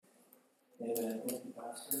Amen. Thank you,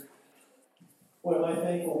 Pastor. Boy, am I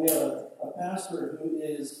thankful we have a pastor who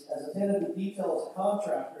is as attentive to detail as a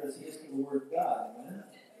contractor as he is to the Word of God. Amen.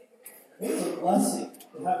 It's a blessing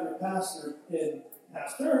to have your pastor and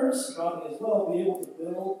pastors, Rodney as well, be able to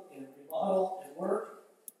build and remodel and work.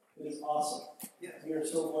 It is awesome. We are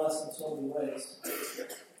so blessed in so many ways.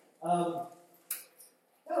 I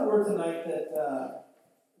got a word tonight that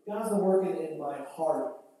God's been working in my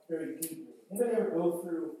heart very deeply. Anybody ever go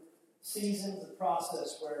through seasons of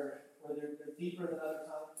process where they're deeper than other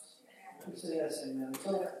times? You say yes, amen.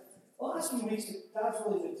 So the last few weeks, God's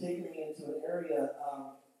really been taking me into an area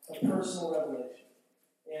of personal revelation.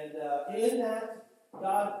 And in that,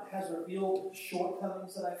 God has revealed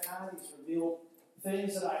shortcomings that I've had. He's revealed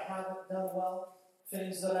things that I haven't done well,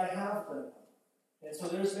 things that I have done well. And so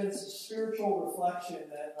there's been some spiritual reflection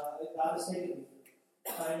that God has taken me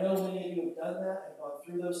through. I know many of you have done that and gone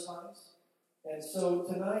through those times. And so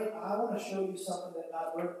tonight, I want to show you something that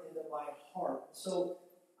God worked into my heart. So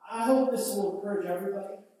I hope this will encourage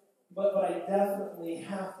everybody, but I definitely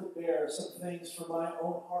have to bear some things from my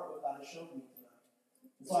own heart what God has shown me tonight.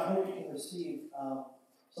 And so I hope you can receive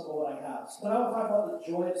some of what I have. So now I'll talk about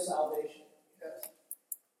the joy of salvation. Yes.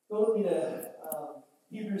 Go with me to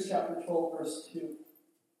Hebrews chapter 12, verse 2.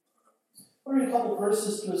 We're going to read a couple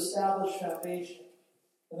verses to establish foundation,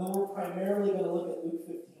 and then we're primarily going to look at Luke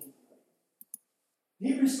 15.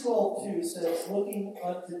 Hebrews 12:2 says, looking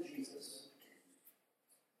unto Jesus,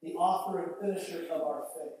 the author and finisher of our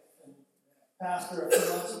faith. And Pastor, a few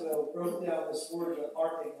months ago, broke down this word, the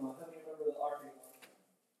archegon. How many remember the archegon?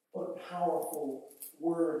 What a powerful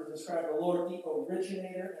word to describe the Lord, the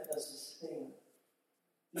originator and the sustainer.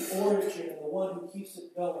 The origin and the one who keeps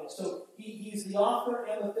it going. So he's the author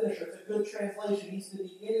and the finisher. It's a good translation. He's the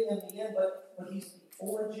beginning and the end, but he's the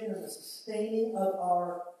origin and the sustaining of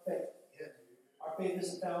our faith. Our faith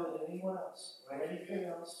isn't founded in anyone else or anything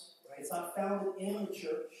else. It's not founded in the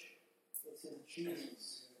church. It's in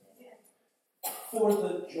Jesus. For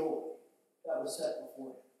the joy that was set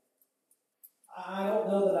before him. I don't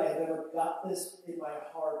know that I have ever got this in my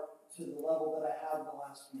heart to the level that I have in the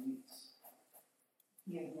last few weeks.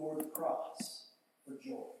 He endured the cross for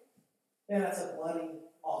joy. And that's a bloody,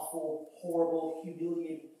 awful, horrible,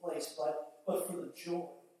 humiliating place, but for the joy.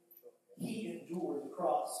 He endured the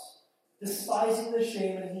cross, despising the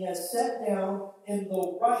shame, and he has sat down in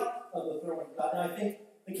the right of the throne of God. Now, I think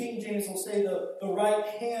the King James will say the right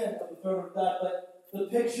hand of the throne of God, but the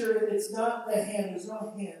picture, it's not the hand. There's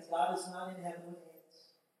no hands. God is not in heaven with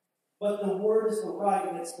hands. But the word is the right,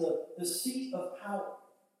 and it's the seat of power.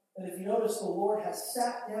 And if you notice, the Lord has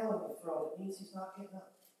sat down on the throne. It means he's not getting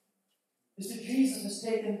up. You see, Jesus has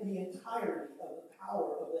taken the entirety of the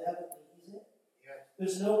power of the heavenly. He's in.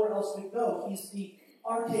 There's nowhere else to go. He's the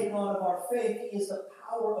archegon of our faith. He is the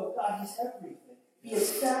power of God. He's everything. He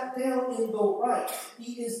is sat down in the right.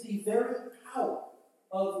 He is the very power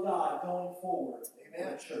of God going forward in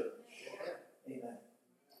the church. Amen.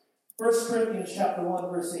 1 Corinthians chapter 1,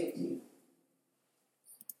 verse 18.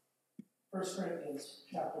 1 Corinthians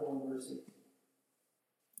chapter 1, verse 18.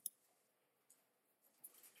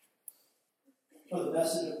 For the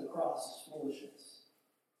message of the cross is foolishness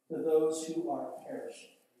to those who are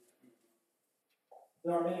perishing.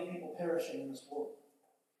 There are many people perishing in this world.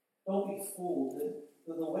 Don't be fooled.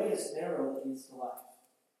 The way is narrow that leads to life.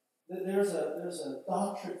 There's a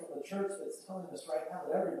doctrine from the church that's telling us right now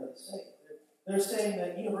that everybody's saved. They're saying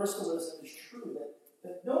that universalism is true,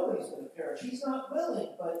 that nobody's going to perish. He's not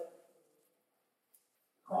willing, but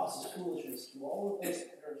the cross is foolishness to all of those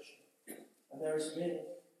that perish. And there's many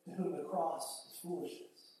to whom the cross is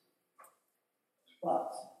foolishness.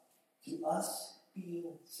 But to us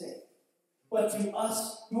being saved, but to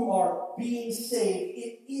us who are being saved,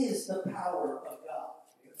 it is the power of God.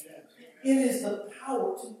 It is the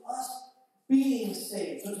power to us being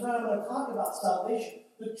saved. So tonight I'm going to talk about salvation,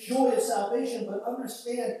 the joy of salvation, but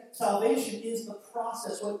understand salvation is the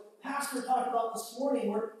process. What Pastor talked about this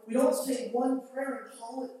morning, where we don't say one prayer and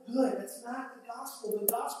call it good. That's not the gospel. The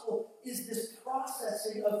gospel is this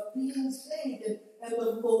processing of being saved. And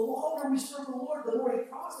the longer we serve the Lord, the more he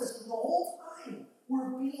processes. The whole time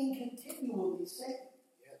we're being continually saved.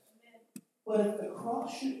 Yes. But if the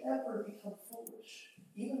cross should ever become foolish,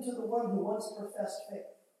 even to the one who once professed faith,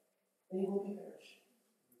 they will be perishing.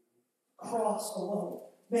 Cross alone.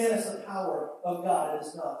 Man is the power of God. It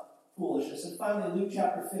is not foolishness. And finally, Luke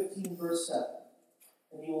chapter 15, verse 7.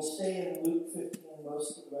 And you will stay in Luke 15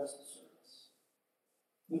 most of the rest of the service.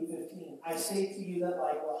 Luke 15. I say to you that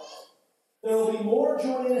likewise, there will be more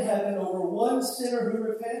joy in heaven over one sinner who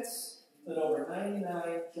repents than over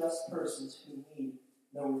 99 just persons who need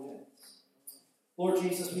no repentance. Lord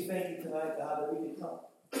Jesus, we thank you tonight, God, that we can come.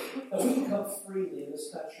 That we can come freely in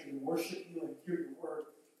this country and worship you and hear your word.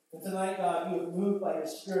 And tonight, God, you have moved by your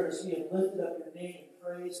Spirit as we have lifted up your name in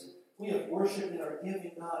praise. And we have worshiped in our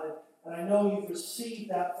giving, God. And I know you've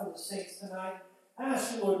received that from the saints tonight. I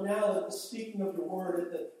ask you, Lord, now that the speaking of your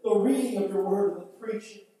word, and the reading of your word, and the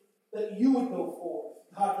preaching, that you would go forth.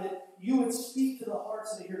 God, that you would speak to the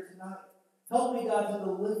hearts that are here tonight. Help me, God, to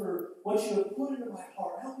deliver what you have put into my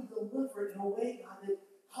heart. Help me deliver it in a way, God, that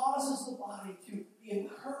causes the body to be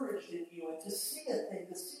encouraged in you and to see a thing,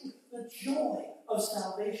 to see the joy of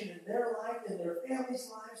salvation in their life, in their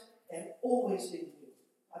families' lives, and always in you.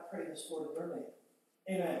 I pray this Lord in your name.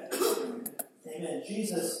 Amen. Amen.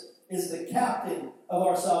 Jesus is the captain of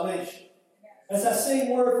our salvation. It's that same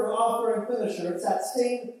word for author and finisher. It's that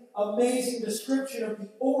same amazing description of the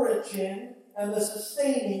origin and the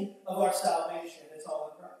sustaining of our salvation. It's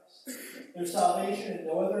all in Christ. There's salvation in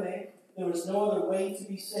no other name. There was no other way to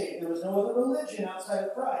be saved. There was no other religion outside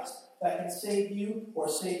of Christ that can save you or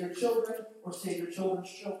save your children or save your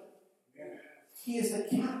children's children. He is the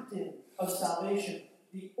captain of salvation,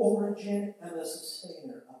 the origin and the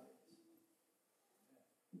sustainer of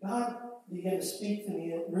it. God began to speak to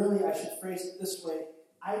me, and really I should phrase it this way.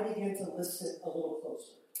 I began to listen a little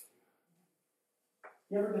closer.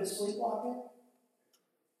 You ever been sleepwalking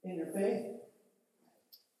in your faith?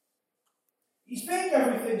 You think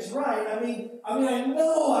everything's right. I mean, I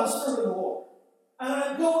know I'm serving the Lord. And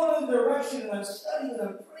I'm going in the direction, and I'm studying, and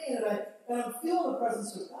I'm praying, and I'm feeling the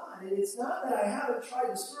presence of God. And it's not that I haven't tried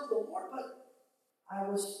to serve the Lord, but I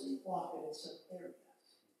was sleepwalking in some areas,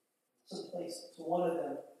 some places. One of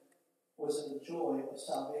them was in the joy of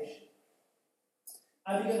salvation.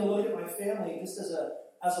 I began to look at my family just as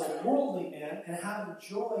a worldly man and having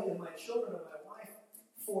joy in my children and my wife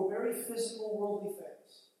for very physical, worldly things.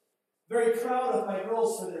 Very proud of my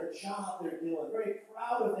girls for their job they're doing. Very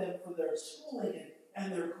proud of them for their schooling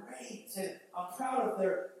and their grades. And I'm proud of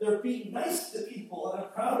their being nice to people. And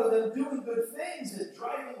I'm proud of them doing good things and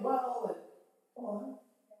driving well. And come on.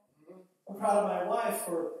 I'm proud of my wife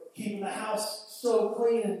for keeping the house so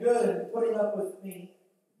clean and good and putting up with me.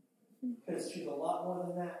 Because she's a lot more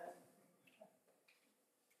than that.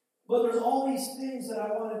 But there's all these things that I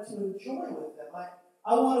wanted to enjoy with them.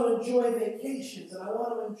 I want to enjoy vacations, and I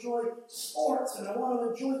want to enjoy sports, and I want to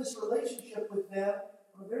enjoy this relationship with them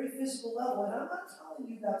on a very physical level. And I'm not telling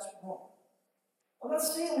you that's wrong. I'm not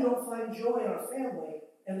saying we don't find joy in our family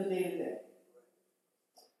in the day-to-day.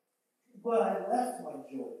 But I left my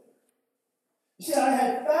joy there. You see, I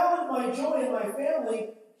had found my joy in my family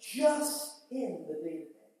just in the day-to-day.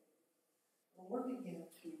 The Lord began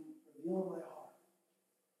to reveal in my heart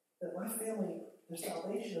that my family, the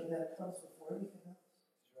salvation of them comes before everything else.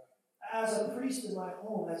 As a priest in my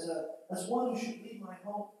home, as one who should lead my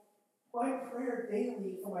home, my prayer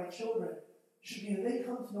daily for my children should be that they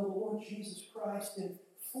come to know the Lord Jesus Christ in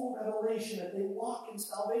full revelation, that they walk in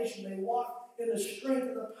salvation, they walk in the strength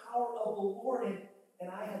and the power of the Lord.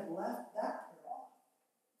 And I had left that prayer off.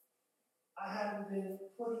 I hadn't been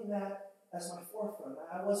putting that as my forefront.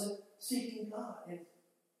 I wasn't seeking God. And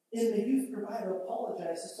in the youth group, I had to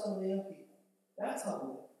apologize to some of the young people. That's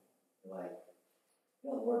humbling. They're like, the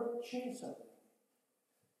Lord changed something.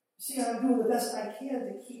 See, I'm doing the best I can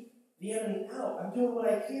to keep the enemy out. I'm doing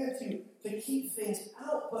what I can to keep things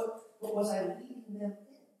out, but was I leading them in?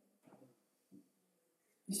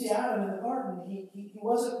 You see, Adam in the garden, he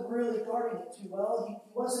wasn't really guarding it too well. He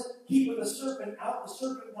wasn't keeping the serpent out. The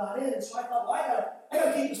serpent got in, and so I thought, well, I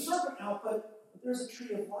got to keep the serpent out, but there's a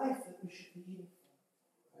tree of life that we should be eating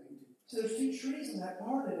from. So there's two trees in that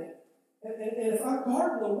garden, and if I'm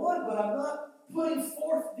guarding the one, but I'm not putting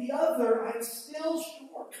forth the other, I'm still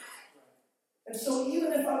short. And so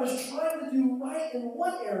even if I was trying to do right in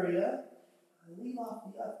one area, I leave off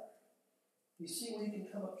the other. You see where you can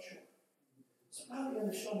come up short. So God began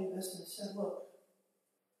to show me this and said, look,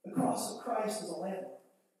 the cross of Christ is a landmark.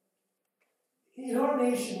 In our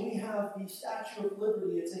nation, we have the Statue of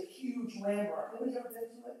Liberty. It's a huge landmark. Anybody ever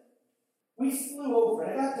been to it? We flew over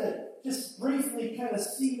it. I got to just briefly kind of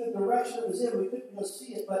see the direction it was in. We couldn't go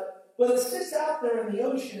see it, but it sits out there in the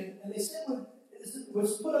ocean, and they said it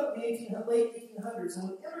was put up in the late 1800s, and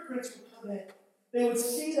when immigrants would come in, they would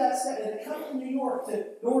see that set, and they'd come to New York in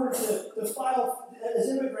order to file as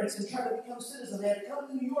immigrants and try to become citizens. They had to come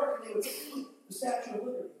to New York, and they would see the Statue of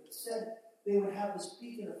Liberty. It said they would have this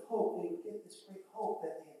beacon of hope. They would get this great hope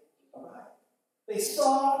that they had arrived. They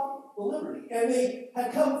saw the liberty, and they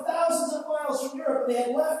had come thousands of miles from Europe, and they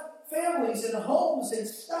had left families and homes and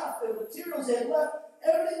stuff and materials. They had left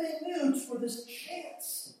everything they knew for this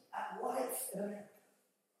chance at life in America.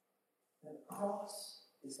 And the cross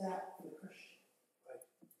is that for the Christian.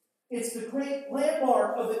 It's the great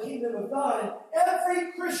landmark of the kingdom of God, and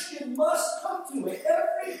every Christian must come to it.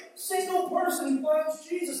 Every single person who finds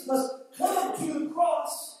Jesus must come to the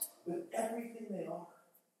cross with everything they are.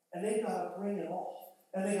 And they've got to bring it all.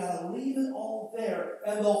 And they got to leave it all there.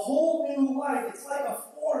 And the whole new life, it's like a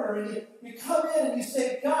foreigner. And you come in and you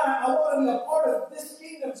say, God, I want to be a part of this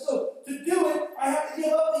kingdom. So to do it, I have to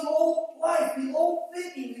give up the old life, the old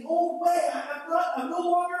thinking, the old way. I'm no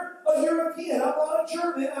longer a European. I'm not a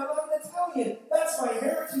German. I'm not an Italian. That's my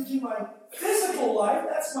heritage in my physical life.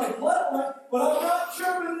 That's my bloodline. But I'm not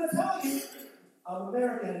German and Italian. I'm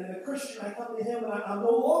American. And as a Christian, I come to Him and I'm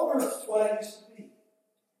no longer what I used to be.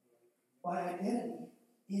 My identity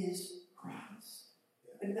is Christ.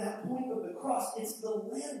 And that point of the cross, it's the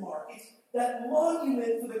landmark. It's that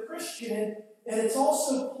monument for the Christian, and it's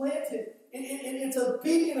also planted. It's a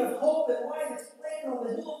beacon of hope and light. It's planted on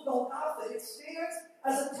the hill of Golgotha. It stands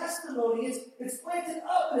as a testimony. It's planted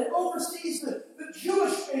up, and it oversees the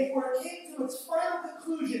Jewish faith where it came to its final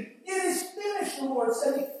conclusion. It is finished, the Lord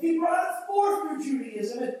said. He brought it forth through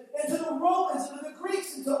Judaism, and to the Romans, and to the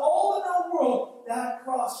Greeks, and to all the known world. That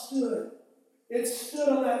cross stood. It stood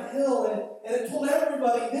on that hill, and it told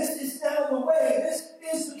everybody, this is now the way, this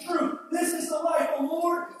is the truth, this is the life, the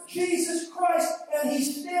Lord Jesus Christ, and He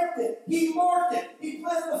stamped it, He marked it, He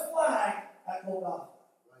planted the flag at Golgotha.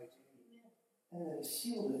 Right. And then He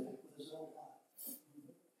sealed it with His own blood.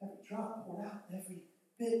 Every drop poured out, every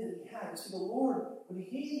bit that He had. You see, the Lord, when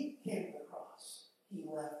He came to the cross, He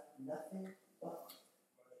left nothing behind.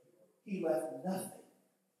 He left nothing.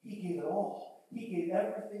 He gave it all. He gave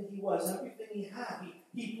everything He was, everything He had.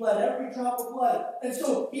 He bled every drop of blood. And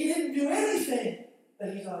so He didn't do anything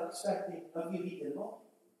that He's not expecting of you. He did it all.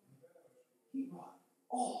 He brought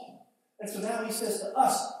all. And so now He says to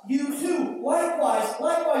us, you too,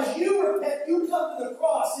 likewise, you repent, you come to the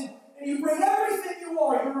cross, and you bring everything you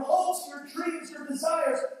are, your hopes, your dreams, your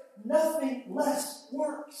desires. Nothing less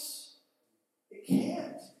works. It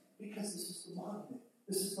can't, because this is the monument.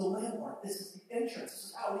 This is the landmark. This is the entrance. This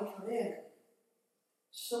is how we come in.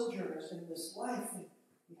 Sojourners in this life, and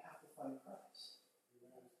we have to find Christ.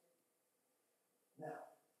 Now,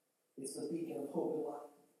 it's the beacon of hope and light.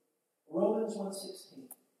 Romans 1:16.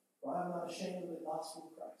 For I am not ashamed of the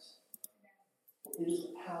gospel of Christ. For it is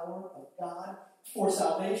the power of God for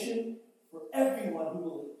salvation for everyone who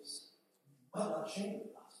believes. I'm not ashamed of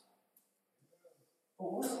the gospel.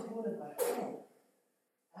 But what am I doing in my home?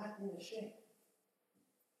 Acting ashamed.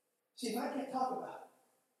 See, if I can't talk about it,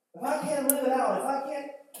 if I can't live it out, if I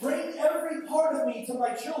can't bring every part of me to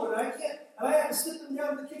my children, and I have to sit them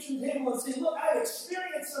down at the kitchen table and say, look, I've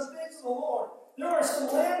experienced some things in the Lord. There are some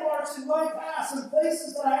landmarks in my past and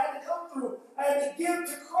places that I had to come through. I had to give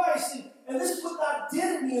to Christ, and this is what God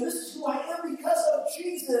did in me, and this is who I am because of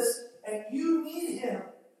Jesus, and you need Him.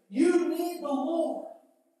 You need the Lord.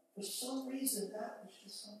 For some reason, that was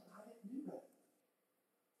just something I didn't do.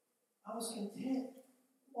 I was content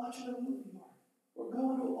watching a movie, or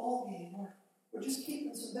going to a ball game, or just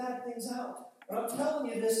keeping some bad things out. And I'm telling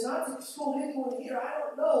you this not to scold anyone here. I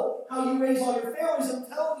don't know how you raise all your families. I'm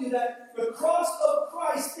telling you that the cross of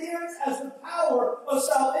Christ stands as the power of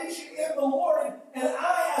salvation in the Lord. And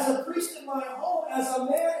I, as a priest in my home, as a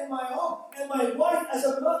man in my home, and my wife as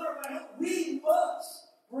a mother in my home, we must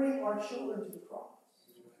bring our children to the cross.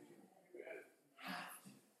 Have to.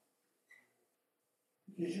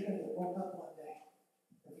 Because you're going to get woke up one day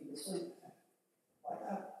and be asleep. Like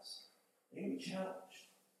I was. You're going to be challenged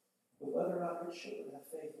with whether or not your children have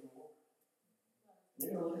faith in the Lord.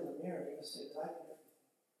 You're going to look in the mirror and you're going to say, did I do everything?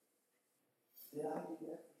 Did I do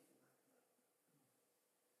everything?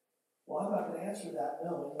 Well, I'm not going to answer that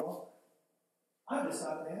no any longer. I'm just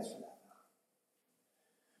not going to answer that now.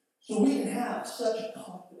 So we can have such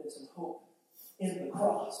confidence and hope in the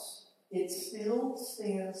cross. It still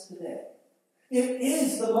stands today. It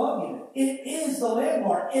is the monument. It is the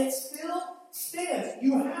landmark. It still stands.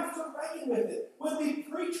 You have to reckon with it. When we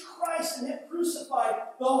preach Christ and Him crucified,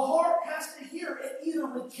 the heart has to hear it. Either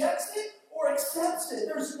rejects it or accepts it.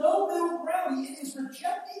 There's no middle ground. It is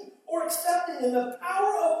rejecting or accepting. And the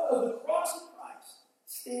power of the cross of Christ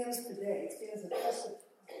stands today. It stands the test of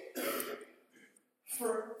time.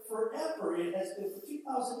 Forever it has been. For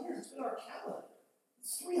 2,000 years, it's been our calendar.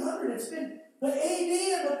 It's 300. It's been the AD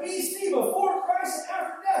and the BC, before Christ and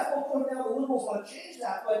after death. Well, now the liberals want to change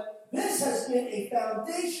that, but this has been a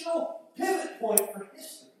foundational pivot point for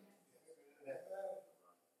history. The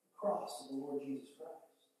cross of the Lord Jesus Christ.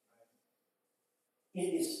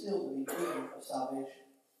 It is still the beginning of salvation,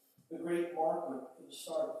 the great marker for the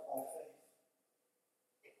start of all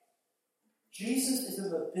faith. Jesus is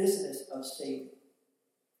in the business of saving.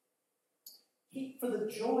 For the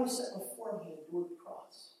joy set before him, he endured the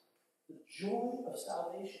cross. The joy of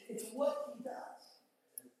salvation. It's what he does.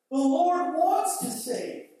 The Lord wants to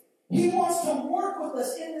save. He wants to work with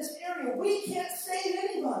us in this area. We can't save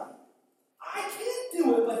anybody. I can't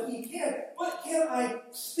do it, but he can. But can I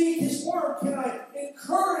speak his word? Can I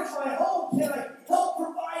encourage my home? Can I help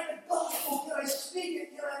provide the gospel? Can I speak it?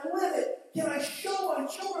 Can I live it? Can I show my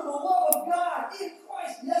children the love of God in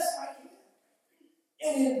Christ? Yes, I can.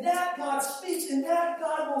 And in that God speaks, in that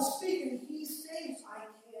God will speak, and he saves. I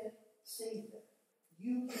can't save them.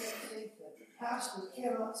 You can't save them. The pastor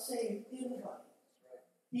cannot save anybody.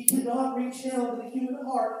 He cannot reach down to the human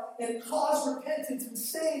heart and cause repentance and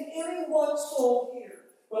save any one soul here.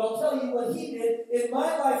 But I'll tell you what he did. In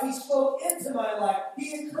my life, he spoke into my life.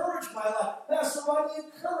 He encouraged my life. Pastor Rodney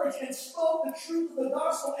encouraged and spoke the truth of the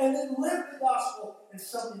gospel and then lived the gospel. And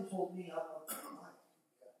something told me,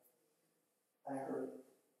 I heard it.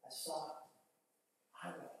 I saw it. I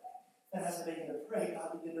read it. And as I began to pray,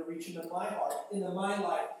 God began to reach into my heart, into my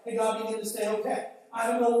life. And God began to say, okay,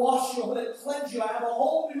 I'm going to wash you. I'm going to cleanse you. I have a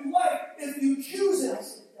whole new life if you choose it. I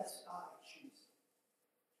said, yes, God, I choose it.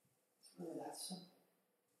 It's really that simple.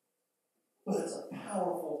 But it's a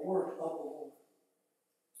powerful work of the Lord.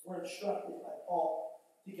 We're instructed by Paul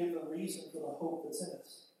to give the reason for the hope that's in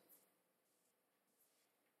us.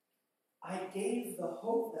 I gave the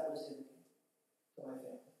hope that was in me to my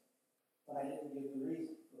family, but I didn't give the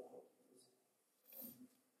reason for the hope that was in me.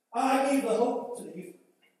 I gave the hope to the youth.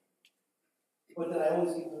 But did I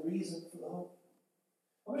always give the reason for the hope?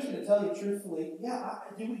 I'm just going to tell you truthfully,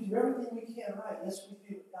 do we do everything we can right? Yes, we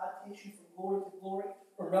do. But God takes you from glory to glory,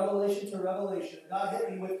 from revelation to revelation. God hit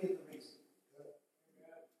me with give the reason.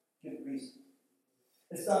 Give the reason.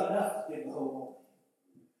 It's not enough to give the hope only.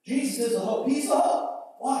 Jesus is the hope. He's the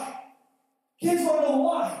hope. Why? Kids want to know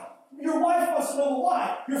why. Your wife wants to know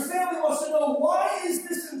why. Your family wants to know why is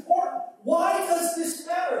this important? Why does this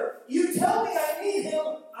matter? You tell me I need him.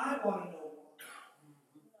 I want to know.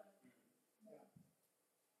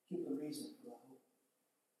 Give the reason for the hope.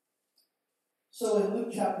 So in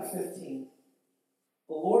Luke chapter 15,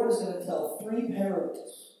 the Lord is going to tell 3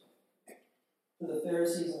 parables to the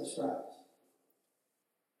Pharisees and the scribes.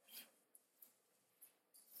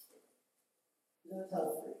 He's going to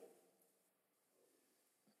tell 3.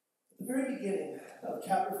 At the very beginning of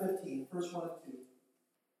chapter 15, verse 1 and 2,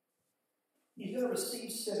 he's going to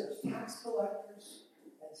receive sinners, tax collectors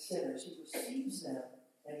and sinners. He receives them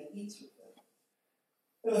and he eats with them.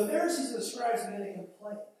 And the Pharisees and the scribes begin to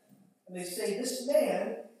complain. And they say, this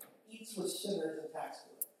man eats with sinners and tax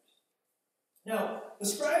collectors. Now, the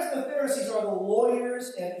scribes and the Pharisees are the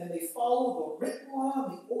lawyers, and they follow the written law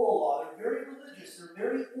and the oral law. They're very religious. They're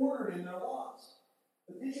very ordered in their laws.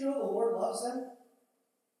 But did you know the Lord loves them?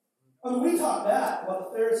 I mean, we talk bad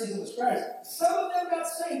about the Pharisees and the scribes. Some of them got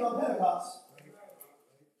saved on Pentecost.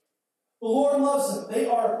 The Lord loves them. They're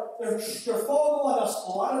following the law.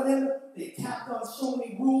 A lot of them, they tapped on so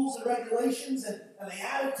many rules and regulations, and they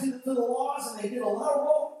added to the laws, and they did a lot of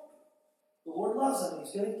wrong. The Lord loves them.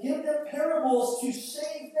 He's going to give them parables to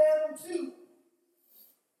save them too.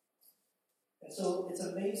 And so it's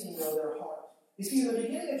amazing, though, their heart. You see, in the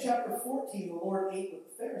beginning of chapter 14, the Lord ate with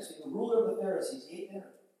the Pharisees, the ruler of the Pharisees. He ate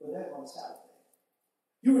dinner with them on Sabbath day.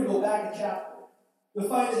 If you were to go back a chapter, you'll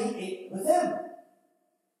find that he ate with them.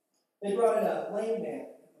 They brought in a lame man,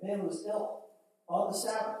 a man who was ill, on the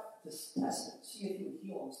Sabbath to test him, see if he would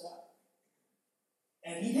heal on the Sabbath.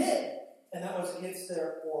 And he did. And that was against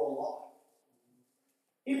their oral law.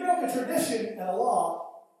 He broke a tradition and a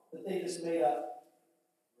law that they just made up.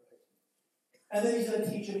 And then he's going to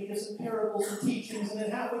teach him. He gives some parables and teachings. And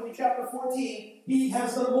then halfway through chapter 14, he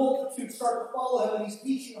has the multitude start to follow him. And he's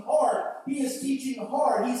teaching hard. He is teaching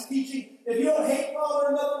hard. He's teaching, if you don't hate father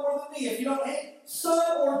or mother more than me, if you don't hate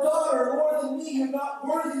son or daughter more than me, you're not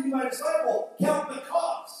worthy to be my disciple. Count the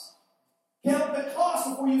cost. Count the cost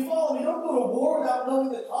before you follow me. Don't go to war without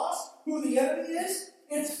knowing the cost, who the enemy is.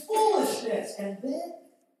 It's foolishness. And then,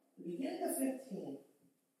 the beginning of 15,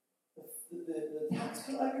 the tax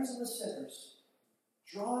collectors and the sinners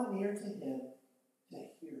draw near to him to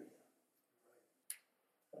hear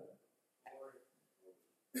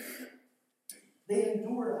him. They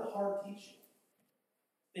endured a hard teaching.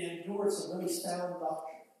 They endured some really sound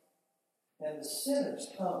doctrine. And the sinners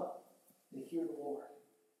come to hear the Lord.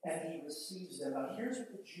 And he receives them. Now here's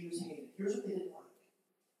what the Jews hated. Here's what they didn't like.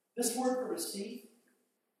 This word for receive,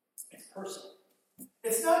 it's personal.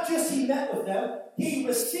 It's not just he met with them. He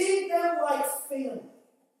received them like family.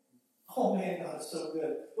 Oh man, God is so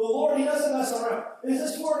good. The Lord, he doesn't mess around. There's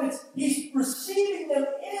this word, he's receiving them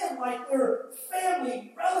in like they're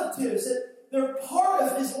family, relatives. They're part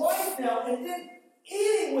of his life now. And then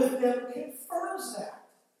eating with them confirms that.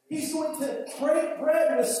 He's going to break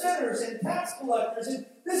bread with sinners and tax collectors. And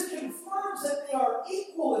this confirms that they are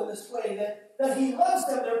equal in this way, that he loves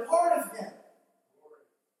them. They're part of him.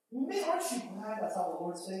 Man, aren't you glad that's how the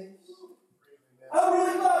Lord saves? I'm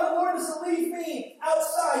really glad the Lord doesn't leave me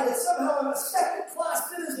outside, that somehow I'm a second-class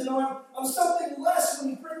citizen, or I'm something less when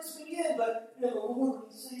he brings me in. But the Lord,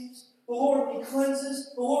 when he saves, the Lord, when he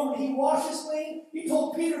cleanses, the Lord, when he washes clean, he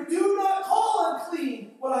told Peter, do not call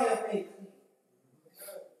unclean what I have made clean.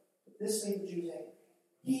 But this made the Jews angry.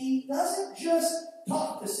 He doesn't just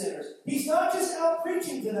talk to sinners. He's not just out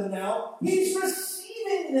preaching to them now. He's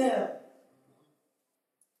receiving them.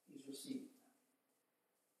 He's receiving them.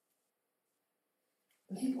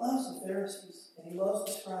 But he loves the Pharisees, and he loves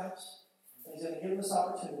the scribes, and he's going to give them this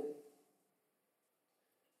opportunity.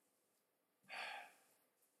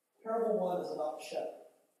 Parable 1 is about the shepherd.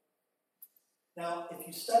 Now, if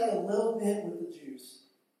you study a little bit with the Jews,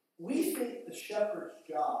 we think the shepherd's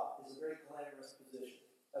job is a very glamorous position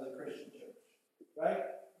as a Christian church, right?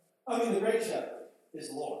 I mean, the great shepherd is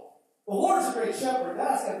the Lord. The Lord's a great shepherd.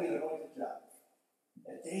 That's got to be an anointed job.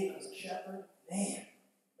 And David was a shepherd. Man,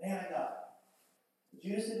 I got it. The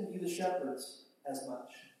Jews didn't view the shepherds as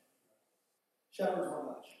much. Shepherds were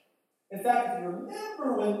much. In fact, if you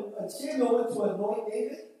remember when Samuel went to anoint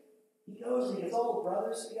David, he goes and he gets all the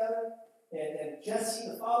brothers together, and Jesse,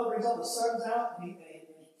 the father, brings all the sons out, and he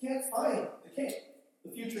can't find the king,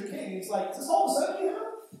 the future king. And he's like, is this all the son you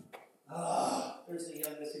have? There's the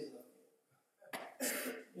youngest.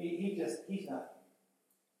 He's not.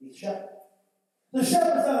 He's shepherd. The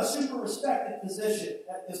shepherd's not a super respected position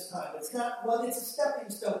at this time. It's not, well, it's a stepping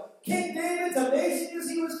stone. King David's amazing as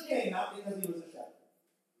he was king, not because he was a shepherd.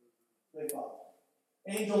 They follow.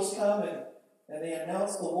 Angels come and they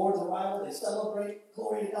announce the Lord's arrival. They celebrate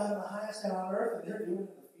glory to God in the highest and on earth, and they're doing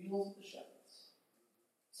it in the fields of the shepherds.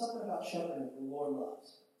 Something about shepherding the Lord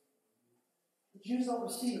loves. The Jews don't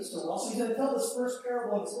receive it so well, so he's going to tell this first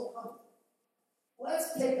parable, and it's a little humble.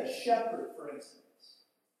 Let's take a shepherd, for instance.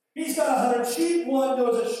 He's got 100 sheep, one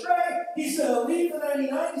goes astray. He's going to leave the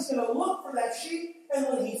 99. He's going to look for that sheep, and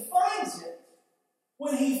when he finds it,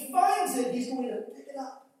 he's going to pick it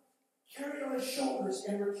up, carry it on his shoulders,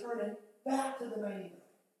 and return it back to the 99.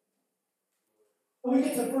 And we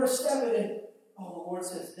get to verse 7, and the Lord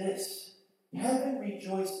says this: heaven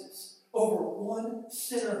rejoices over one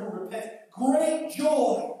sinner who repents. Great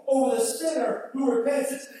joy over the sinner who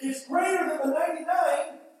repents. It's greater than the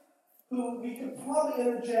 99 who we could probably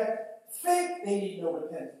interject think they need no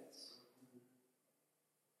repentance.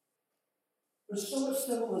 There's so much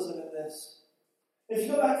symbolism in this. If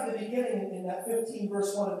you go back to the beginning in that 15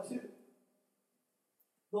 verse 1 and 2,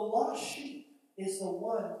 the lost sheep is the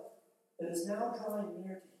one that is now drawing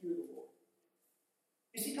near to hear the Lord.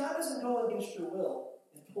 You see, God doesn't go against your will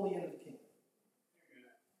and pull you into the kingdom.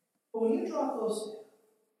 But when you draw close to him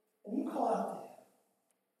and you call out to him,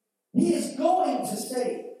 he is going to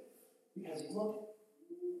save because he's looking.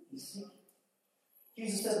 He's seeking.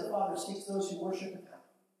 Jesus said the Father seeks those who worship him.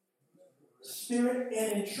 Spirit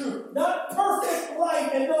and in truth. Not perfect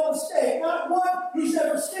life and no mistake. Not one who's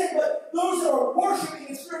never sinned, but those that are worshiping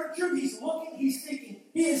in spirit and truth. He's looking, he's seeking.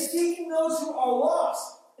 He is seeking those who are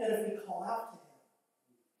lost. And if we call out to him,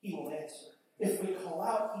 he will answer. If we call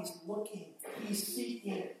out, he's looking, he's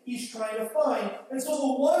seeking, he's trying to find. And so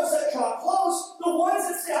the ones that draw close, the ones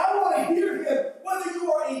that say, I want to hear him, whether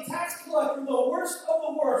you are a tax collector, the worst of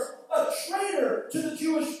the worst, a traitor to the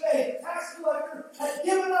Jewish faith, a tax collector had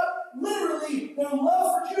given up literally their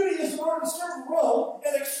love for Judaism in order to serve Rome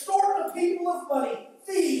and extort the people of money,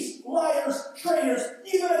 thieves, liars, traitors,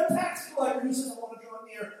 even a tax collector who says, I want to draw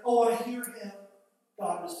near, I want to hear him,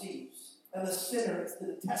 God receives. And the sinner, it's the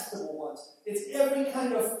detestable ones. It's every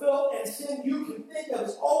kind of filth and sin you can think of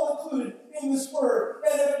is all included in this word.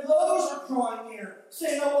 And if those are drawing near,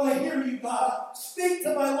 saying, I want to hear you, God. Speak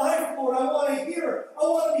to my life, Lord. I want to hear. I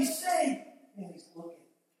want to be saved. And he's looking.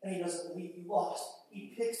 And he doesn't leave you lost.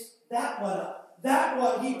 He picks that one up. That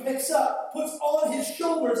one he picks up, puts on his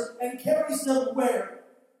shoulders, and carries them where?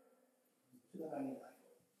 To the 99.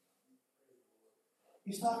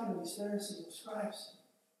 He's talking to these Pharisees and scribes.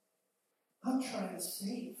 I'm trying to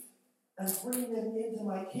save and bring them into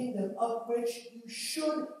my kingdom, of which you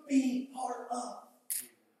should be part of.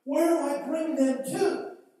 Where do I bring them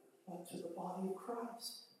to? But to the body of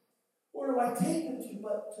Christ. Where do I take them to?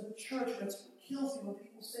 But to the church. That's what kills me when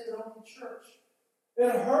people say they don't need church.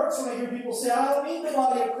 It hurts when I hear people say, I don't need the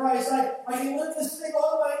body of Christ. I can live this thing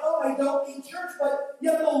on my own. I don't need church. But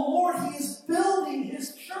yet the Lord, he is building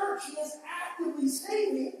his church. He is actively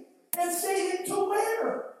saving. And saving to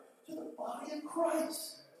where? to the body of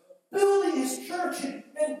Christ, building his church and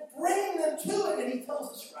bringing them to it. And he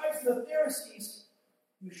tells the scribes and the Pharisees,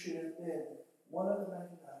 you should have been one of the 99,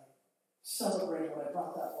 celebrating when I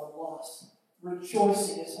brought that one lost,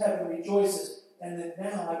 rejoicing as heaven rejoices, and then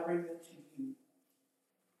now I bring them to you.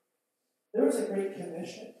 There was a great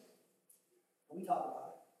commission. We talk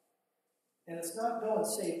about it. And it's not go and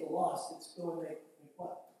save the lost, it's go and make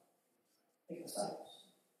what? Make disciples.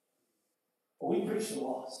 Oh, we preach to the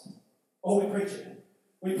lost. Oh, we preach it.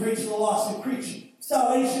 We preach to the lost. We preach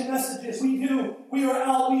salvation messages. We do. We are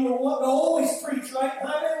out. We are what we always preach, right?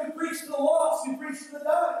 How we preach to the lost. We preach to the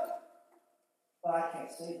dying. But I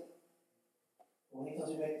can't save them. When he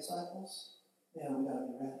tells you to make disciples, man, we got to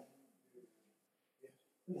be ready.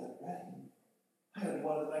 We got to be ready. I got to be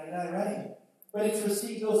one of the 99 ready. Ready to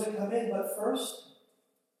receive those that come in. But first,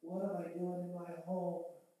 what am I doing in my home?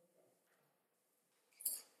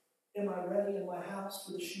 Am I ready in my house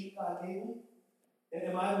for the sheep God gave me?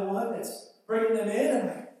 Am I the one that's bringing them in?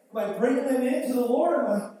 Am I bringing them into the Lord? Am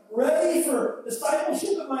I ready for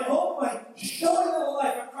discipleship in my home? Am I showing them a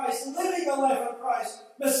life of Christ, living a life of Christ,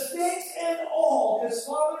 mistakes and all? Because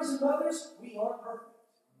fathers and mothers, we aren't perfect.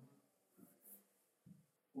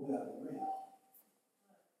 We got to be real.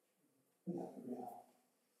 We got to be real.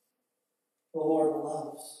 The Lord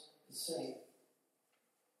loves to save.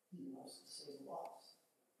 He loves to save the lost.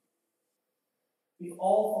 We've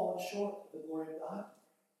all fallen short of the glory of God.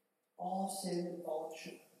 All sinned and fallen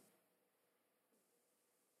short.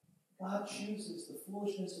 God chooses the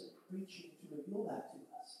foolishness of preaching to reveal that to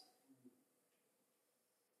us.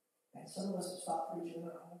 And some of us have stopped preaching in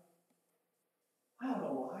our home. I don't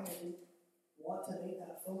know why I didn't want to make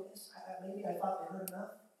that a focus. Maybe I thought they heard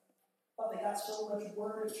enough. I thought they got so much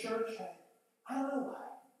word at church. I don't know why.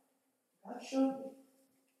 God showed me.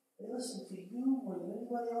 They listen to you more than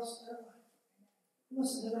anybody else in their life. They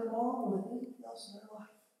listen to their mom more than anything else in their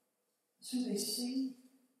life. It's who they see.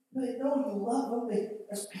 They know you love them.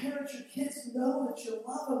 As parents, your kids know that you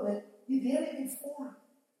love them, that you did anything for them.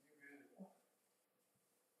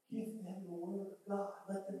 Give them the word of God.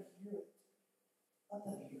 Let them hear it. Let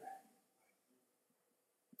them hear it.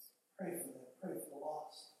 Pray for them. Pray for the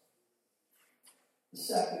lost. The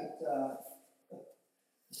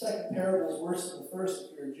second parable is worse than the first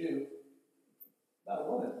if you're a Jew. About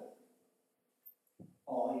a woman.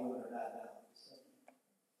 All you women are bad now.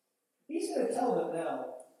 He's going to tell them now,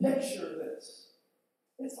 picture this.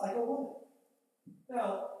 It's like a woman.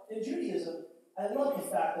 Now, in Judaism, I love the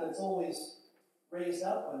fact that it's always raised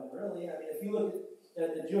up women, really. I mean, if you look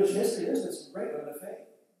at the Jewish history, there's been some great women of faith.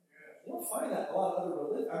 You don't find that in a lot of other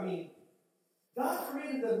religions. I mean, God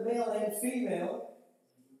created the male and female.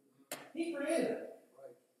 He created them.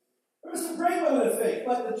 There were some great women of faith,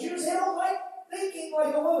 but the Jews, they don't like thinking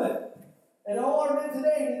like a woman. And all our men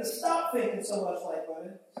today need to stop thinking so much like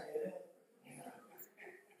women.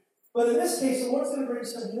 But in this case, the Lord's going to bring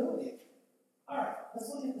some humility. All right, let's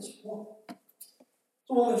look at this woman. It's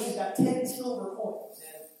a woman, she's got 10 silver coins.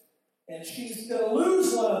 And she's going to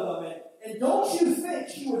lose one of them. And don't you think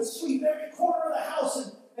she would sweep every corner of the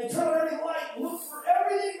house and turn on every light and look for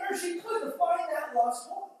everything where she could to find that lost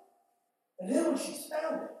coin? And then when she's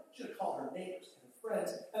found it, she would call her neighbors and her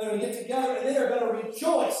friends. And they're going to get together and they are going to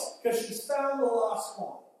rejoice because she's found the lost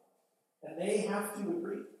coin. And they have to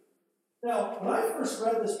agree. Now, when I first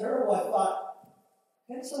read this parable, I thought,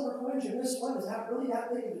 10 silver coins in this one, is that really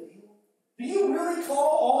that big of a deal? Do you really call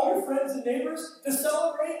all your friends and neighbors to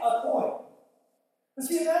celebrate a coin? But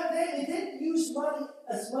see, in that day, they didn't use money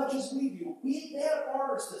as much as we do. They had a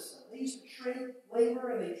barter system. They used to trade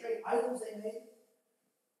labor and they trade items they made.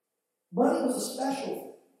 Money was a special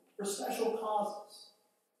thing for special causes.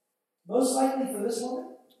 Most likely for this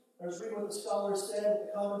woman, I was reading what the scholars said, what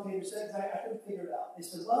the commentators said, because I couldn't figure it out. They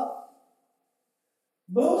said, well,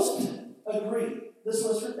 most agree this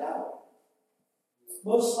was her dowry.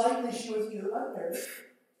 Most likely she was either unmarried,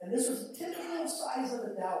 and this was the typical size of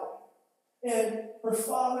the dowry. And her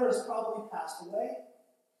father has probably passed away,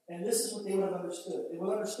 and this is what they would have understood. They would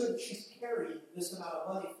have understood that she's carried this amount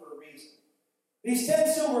of money for a reason. These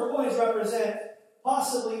 10 silver coins represent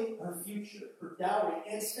possibly her future, her dowry,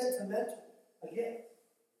 and sentimental again.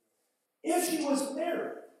 If she was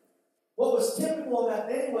married, what was typical in that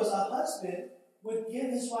day was a husband would give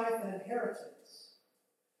his wife an inheritance.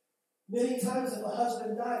 Many times if a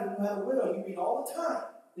husband died and you had a widow, you read all the time,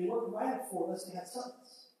 they weren't provided for unless they had sons.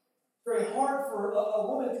 It's very hard for a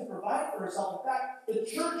woman to provide for herself. In fact, the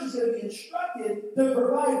church is going to be instructed to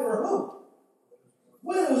provide for whom?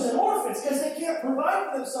 Widows and orphans, because they can't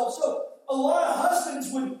provide for themselves. So a lot of husbands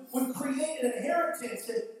would create an inheritance,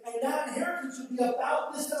 and that inheritance would be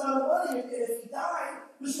about this amount of money. And if he died,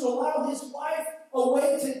 this would allow his wife a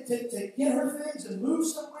way to get her things and move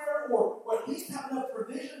somewhere, or at least have enough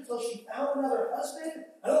provision until she found another husband.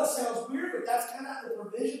 I know that sounds weird, but that's kind of the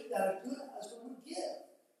provision that a good husband would give.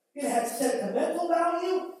 It had sentimental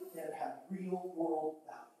value, and it had real world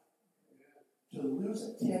value. To lose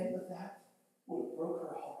a tenth of that would have broke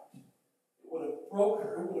her heart. It would have broke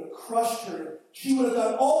her. It would have crushed her. She would have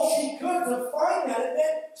done all she could to find that. It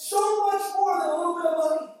meant so much more than a little bit of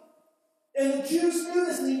money. And the Jews knew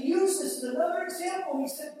this, and they used this as another example. He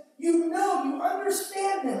said, you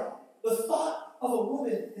understand now the thought of a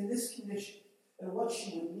woman in this condition and what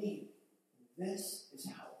she would need. This is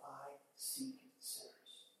how I seek sinners.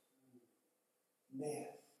 Man,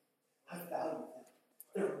 I value them.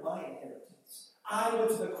 They're my inheritance. I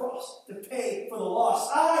went to the cross to pay for the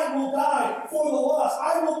lost. I will die for the lost.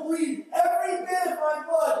 I will bleed every bit of my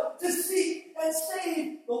blood to seek and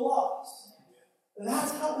save the lost. And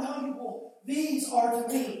that's how valuable these are to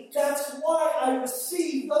me. That's why I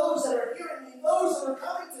receive those that are hearing me, those that are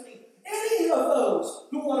coming to me, any of those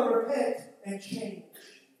who want to repent and change.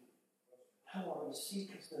 I want to receive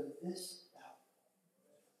because they're this valuable.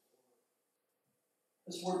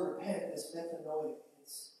 This word repent is metanoia.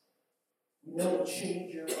 We know to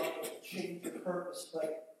change your life, to change your purpose,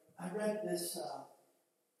 but I read this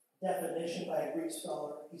definition by a Greek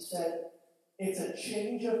scholar. He said, it's a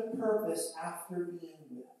change of purpose after being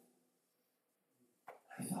with.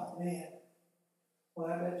 I thought, man,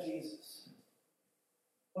 when I met Jesus,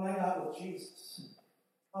 when I got with Jesus,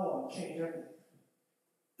 I want to change everything.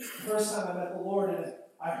 The first time I met the Lord, and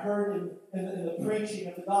I heard him in the preaching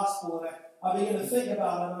of the gospel, and I began to think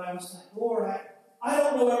about him, and I was like, Lord, I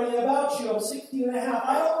don't know everything about you. I'm 16 and a half.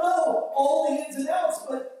 I don't know all the ins and outs,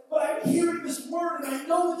 but I'm hearing this word, and I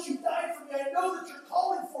know that you died for me. I know that you're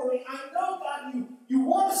calling for me. I know, God, you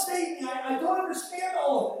want to save me. I don't understand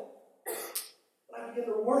all of it. But I began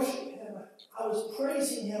to worship him. I was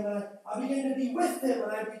praising him, and I began to be with him,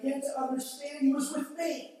 and I began to understand he was with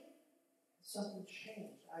me. Something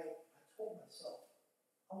changed. I told myself,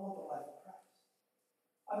 I want the life of Christ.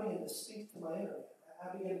 I began to speak to my inner man.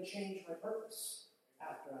 I began to change my purpose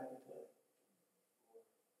after I did it.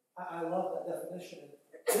 I love that definition.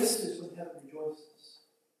 This is when heaven rejoices.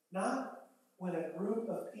 Not when a group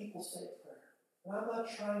of people say a prayer. And I'm not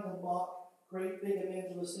trying to mock great big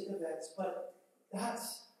evangelistic events, but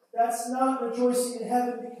that's not rejoicing in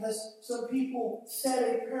heaven because some people said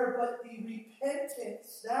a prayer, but the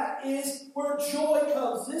repentance, that is where joy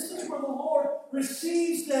comes. This is where the Lord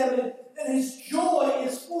receives them, and his joy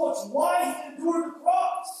is full. It's why he endured the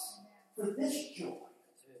cross, for this joy.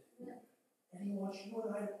 And he wants you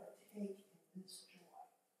and I to partake in this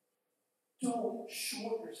joy. Don't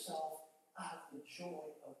short yourself out of the joy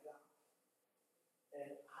of God.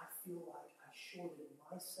 And I feel like I shorted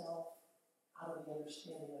myself out of the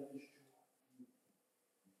understanding of his joy.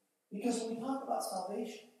 Because when we talk about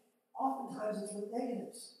salvation, oftentimes it's with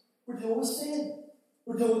negatives. We're dealing with sin.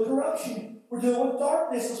 We're dealing with corruption. We're dealing with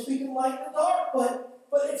darkness. We're speaking light in the dark.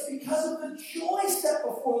 But it's because of the joy set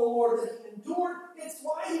before the Lord that he endured. It's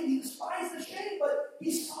why he despised the shame, but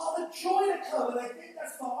he saw the joy to come. And I think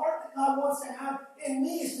that's the heart that God wants to have in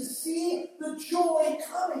me, is to see the joy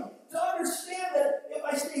coming. To understand that if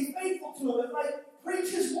I stay faithful to him, if I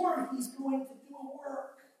preach his word, he's going to do a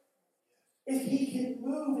work. If he can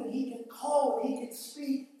move and he can call and he can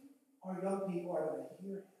speak, our young people are going to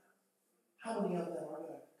hear him. How many of them are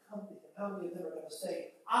going to come to him? How many of them are going to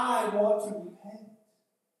say, I want to repent?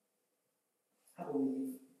 I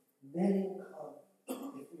believe many will come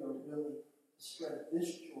if we are willing to spread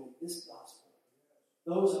this joy, this gospel.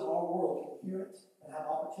 Those in our world can hear it and have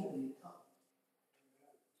opportunity to come.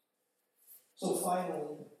 So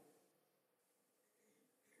finally,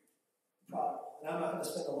 prodigal. And I'm not going to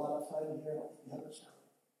spend a lot of time here on the other side.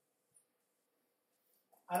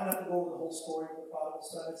 I don't have to go over the whole story of the prodigal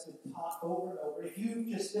son. It's been taught over and over. If you've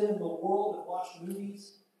just been in the world and watched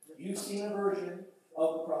movies, you've seen a version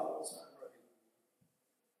of the prodigal son.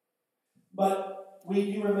 But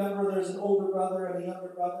we do remember there's an older brother and a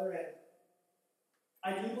younger brother, and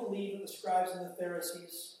I do believe that the scribes and the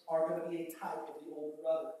Pharisees are going to be a type of the older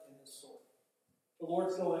brother in this story. The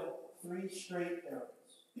Lord's going 3 straight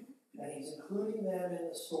parables, and he's including them in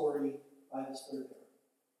the story by this third parable.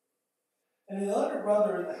 And the other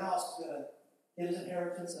brother in the house is going to get his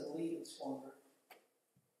inheritance and leave and squander it.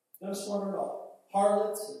 He's going to squander it all.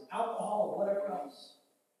 Harlots and alcohol and whatever else.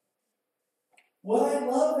 What I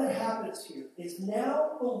love that happens here is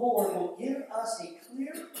now the Lord will give us a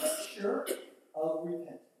clear picture of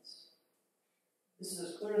repentance. This is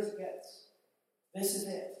as clear as it gets. This is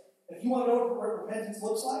it. If you want to know what repentance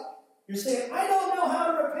looks like, you're saying, I don't know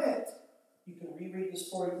how to repent. You can reread the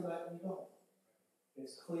story tonight when you don't.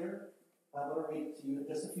 It's clear. I'm going to read it to you in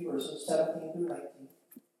just a few verses, 17 through 19.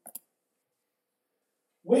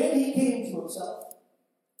 When he came to himself,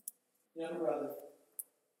 the younger brother,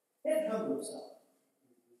 he had come to himself.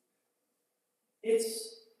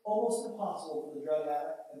 It's almost impossible for the drug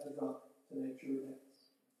addict and the drunk to make true repentance.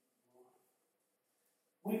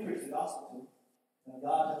 We preach the gospel to them, and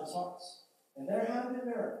God touches hearts. And there have been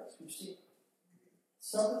miracles. We've seen it.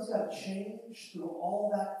 Something's got to change through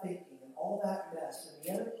all that thinking and all that mess. And the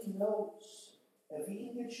enemy knows that if he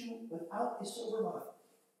can get you without a sober mind,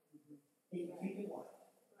 he can keep you blind.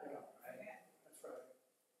 That's right. That's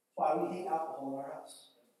why we hate alcohol in our house.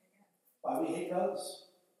 Why we hate drugs.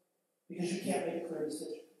 Because you can't make a clear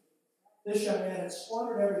decision. This young man had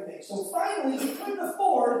squandered everything. So finally, he couldn't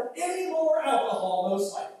afford any more alcohol,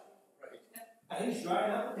 most likely. Right. And he's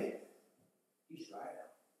drying out the pig. He's drying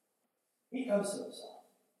out. He comes to himself.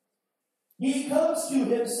 He comes to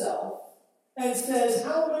himself and says,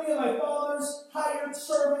 how many of my father's hired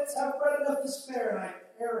servants have bread enough to spare, and I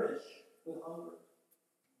perish with hunger?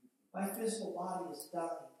 My physical body is dying.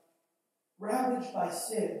 Ravaged by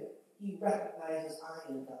sin, he recognizes I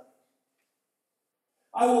am dying.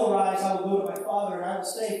 I will arise, I will go to my father, and I will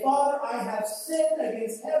say, Father, I have sinned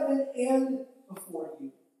against heaven and before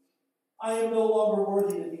you. I am no longer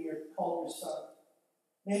worthy to be called your son.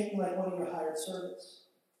 Make me like one of your hired servants.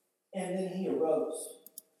 And then he arose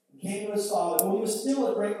and came to his father. When he was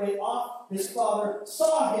still a great way off, his father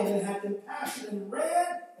saw him and had compassion and ran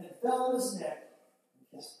and fell on his neck and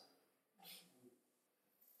kissed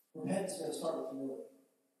him. Repentance is going to start with humility.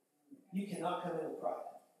 You cannot come in with pride.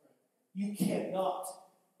 You cannot.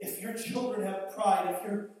 If your children have pride,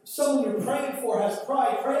 if someone you're praying for has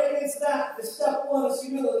pride, pray against that. The step one is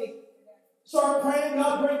humility. Start praying,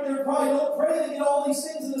 God, break their pride. Don't pray they get all these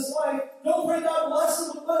things in this life. Don't pray God bless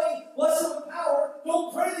them with money, bless them with power.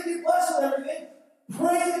 Don't pray they get blessed with everything.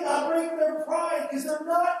 Pray that God break their pride because they're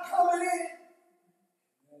not coming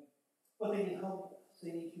in. But they need humbleness.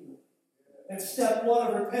 They need humility. And step one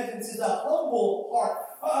of repentance is a humble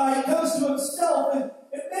heart. He comes to himself and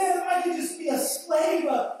man, if I could just be a slave,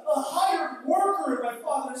 a hired worker in my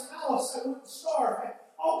father's house, I wouldn't starve.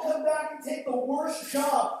 I'll come back and take the worst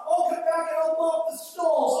job. I'll come back and I'll mop the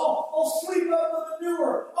stalls. I'll sweep up the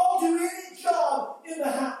manure. I'll do any job in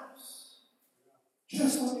the house.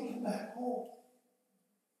 Just let me come back home.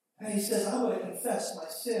 And he says, I'm going to confess my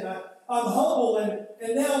sin. I'm humble and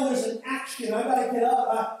now there's an action. I got to get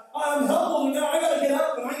up. I'm humble and now I got to get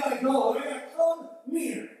up and I got to go. And I got to come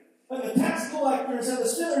near. And the tax collectors and the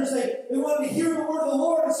sinners, they wanted to hear the word of the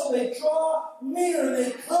Lord, and so they draw near, and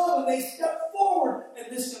they come, and they step forward. And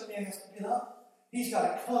this young man has to get up. He's got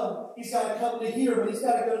to come. He's got to come to hear, but he's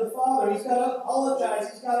got to go to the Father. He's got to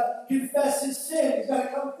apologize. He's got to confess his sin. He's got to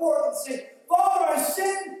come forward and say, Father, I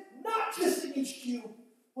sinned not just against you,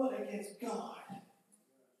 but against God.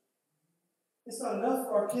 It's not enough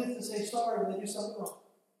for our kids to say sorry when they do something wrong.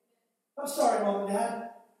 I'm sorry, Mom and Dad.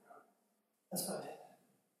 That's not it.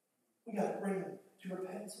 We got to bring them to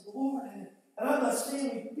repentance of the Lord. And I'm not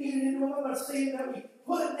saying we beat it into them. I'm not saying that we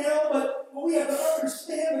put it down, but we have to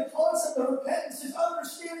understand the concept of repentance is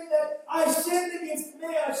understanding that I sinned against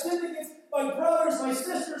man. I sinned against my brothers, my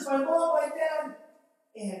sisters, my mom, my dad,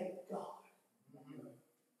 and God.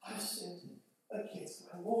 I sinned against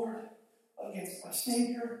my Lord, against my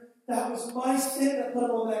Savior. That was my sin that put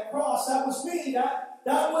him on that cross. That was me.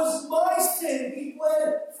 That was my sin. He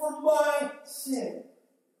bled for my sin.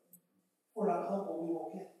 If we're not humble, we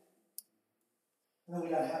won't get it. And then we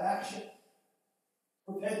got to have action.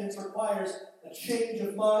 Repentance requires a change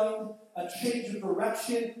of mind, a change of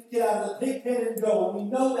direction. Get out of the pig pen and go. And we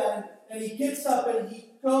know that. And he gets up and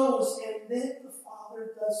he goes. And then the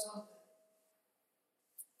Father does something.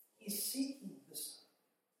 He's seeking the Son.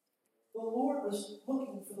 The Lord was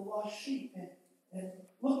looking for the lost sheep and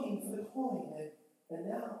looking for the coin. And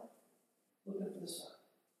now, looking for the Son.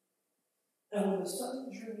 And when the Son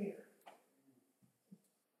drew near,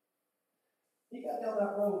 he got down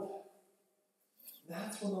that road.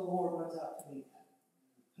 That's when the Lord runs out to meet him.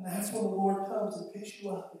 And that's when the Lord comes and picks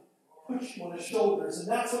you up and puts you on his shoulders. And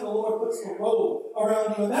that's when the Lord puts the robe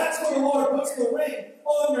around you. And that's when the Lord puts the ring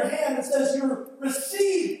on your hand and says, you're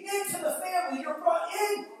received into the family. You're brought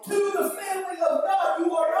into the family of God.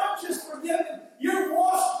 You are not just forgiven. You're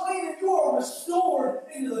washed clean and you are restored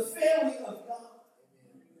into the family of God.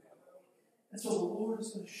 And so the Lord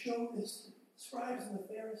is going to show this to the scribes and the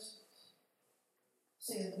Pharisees.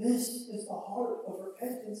 Saying, this is the heart of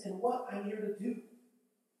repentance and what I'm here to do.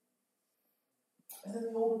 And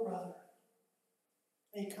then the older brother,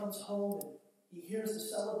 And he comes home and he hears the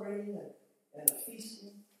celebrating and the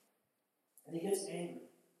feasting, and he gets angry.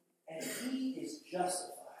 And he is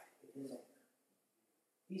justified in his anger.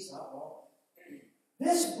 He's not wrong.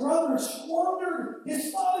 This brother squandered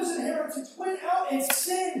his father's inheritance, went out and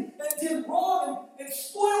sinned and did wrong and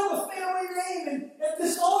spoiled the family name and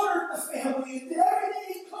dishonored the family and did everything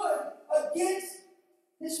he could against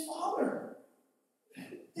his father.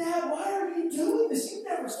 Dad, why are you doing this? You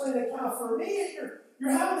never slain a cow for me, and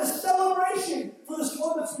you're having a celebration for this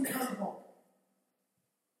one that's returned home.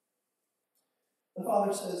 The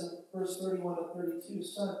father says in verse 31 and 32,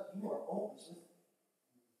 Son, you are always with me.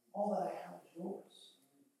 All that I have is yours.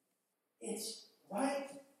 It's right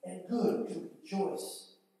and good to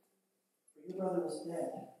rejoice. For your brother was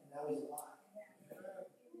dead, and now he's alive.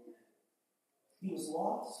 He was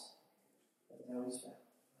lost, but now he's found.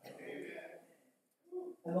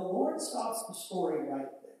 And the Lord stops the story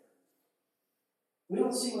right there. We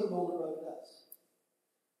don't see what the older brother does.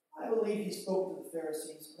 I believe he spoke to the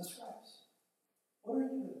Pharisees and the scribes. What are you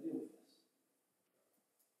going to do with this?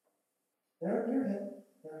 They're near him.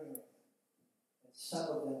 They're hearing him. And some of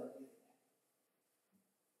them are getting it.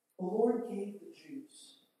 The Lord gave the Jews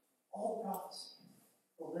all the prophecy,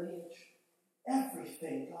 the lineage,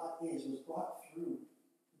 everything God is was brought through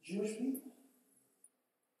the Jewish people.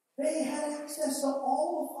 They had access to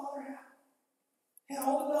all the Father had. Had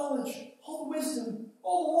all the knowledge, all the wisdom,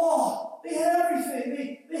 all the law. They had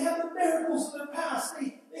everything. They had the miracles in their past.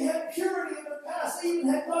 They had purity in their past. They even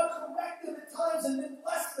had God correct them at times and then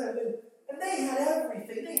bless them. And they had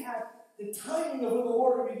everything. They had the timing of when the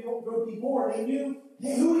Lord would be born. They knew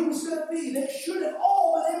who he was going to be. They should have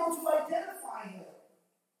all been able to identify him.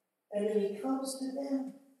 And then he comes to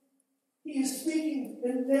them. He is speaking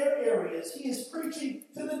in their areas. He is preaching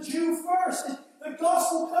to the Jew first. And the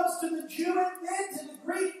gospel comes to the Jew and then to the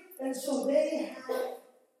Greek. And so they have all.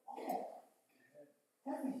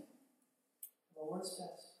 Everything. The Lord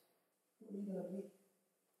says, who are you going to be?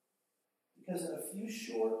 Because in a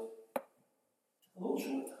little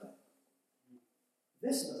short time,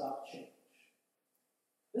 this is about to change.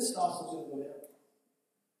 This gospel is going to go down.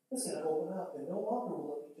 It's going to open up, and no longer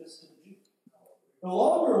will it be just to the Jew. No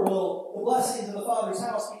longer will the blessings of the Father's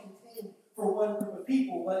house be contained for one group of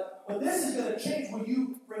people, but this is going to change. Will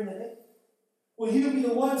you bring them in? Will you be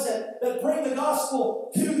the ones that bring the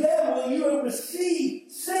gospel to them? Will you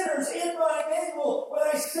receive sinners in my name? When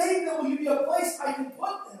I save them, will you be a place I can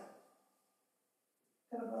put them?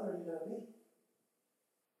 What kind of brother are you going to be?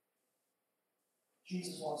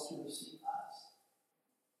 Jesus wants to receive us.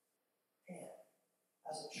 And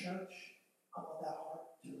as a church, I want that heart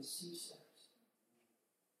to receive sinners.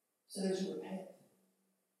 Sinners who repent.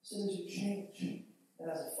 Sinners who change. And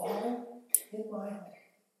as a father, in my home,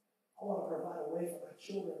 I want to provide a way for my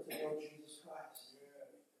children to know Jesus Christ.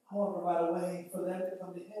 I want to provide a way for them to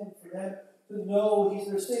come to him, for them to know he's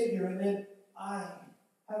their Savior. And then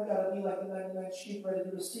I've got to be like the 99 sheep ready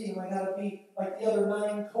to receive. I got to be like the other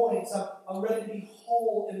 9 coins. I'm ready to be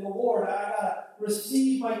whole in the Lord. I got to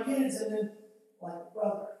receive my kids. And then, like a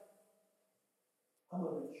brother, I'm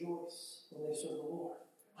going to rejoice when they serve the Lord.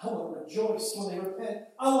 I want to rejoice when they repent.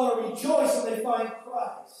 I want to rejoice when they find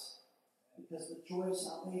Christ. Because the joyous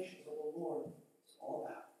salvation of the Lord is all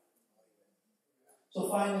about. So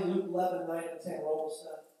finally, Luke 11, 9 and 10, we're almost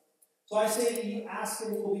done. So I say to you, ask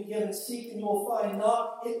and it will be given, seek and you will find,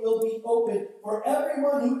 knock, it will be opened. For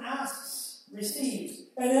everyone who asks receives,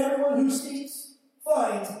 and everyone who seeks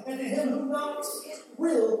finds, and to him who knocks it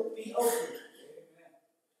will be opened.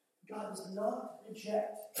 God does not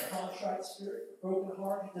reject a contrite spirit, a broken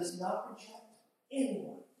heart. He does not reject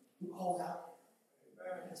anyone who calls out to him.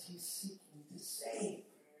 Because he's seeking to save.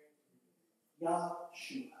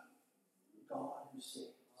 Yahshua, God who saves.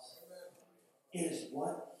 It is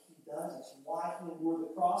what he does. It's why he endured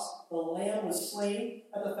the cross. The Lamb was slain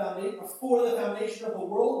at the foundation, before the foundation of the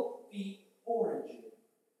world. The origin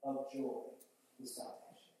of joy is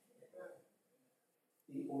salvation.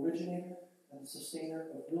 The originator and the sustainer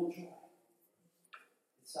of real joy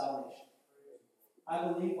is salvation. I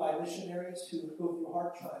believe by missionaries who go through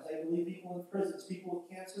hard times. I believe people in prisons, people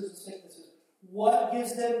with cancers and sicknesses. What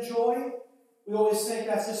gives them joy? We always think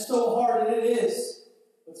that's just so hard, and it is.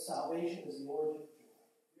 But salvation is the origin of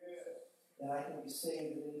joy. And I can be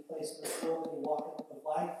saved in any place in this world, any walk of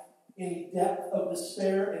life, any depth of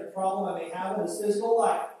despair and problem I may have in this physical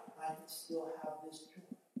life. I can still have this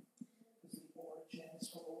joy. Because the origin is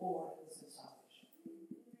from the Lord, and this is salvation.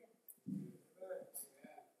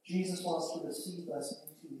 Jesus wants to receive us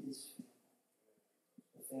into his family,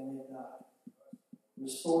 the family of God.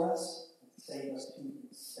 Restore us and save us to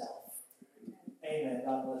himself. Amen.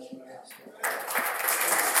 God bless you, Pastor.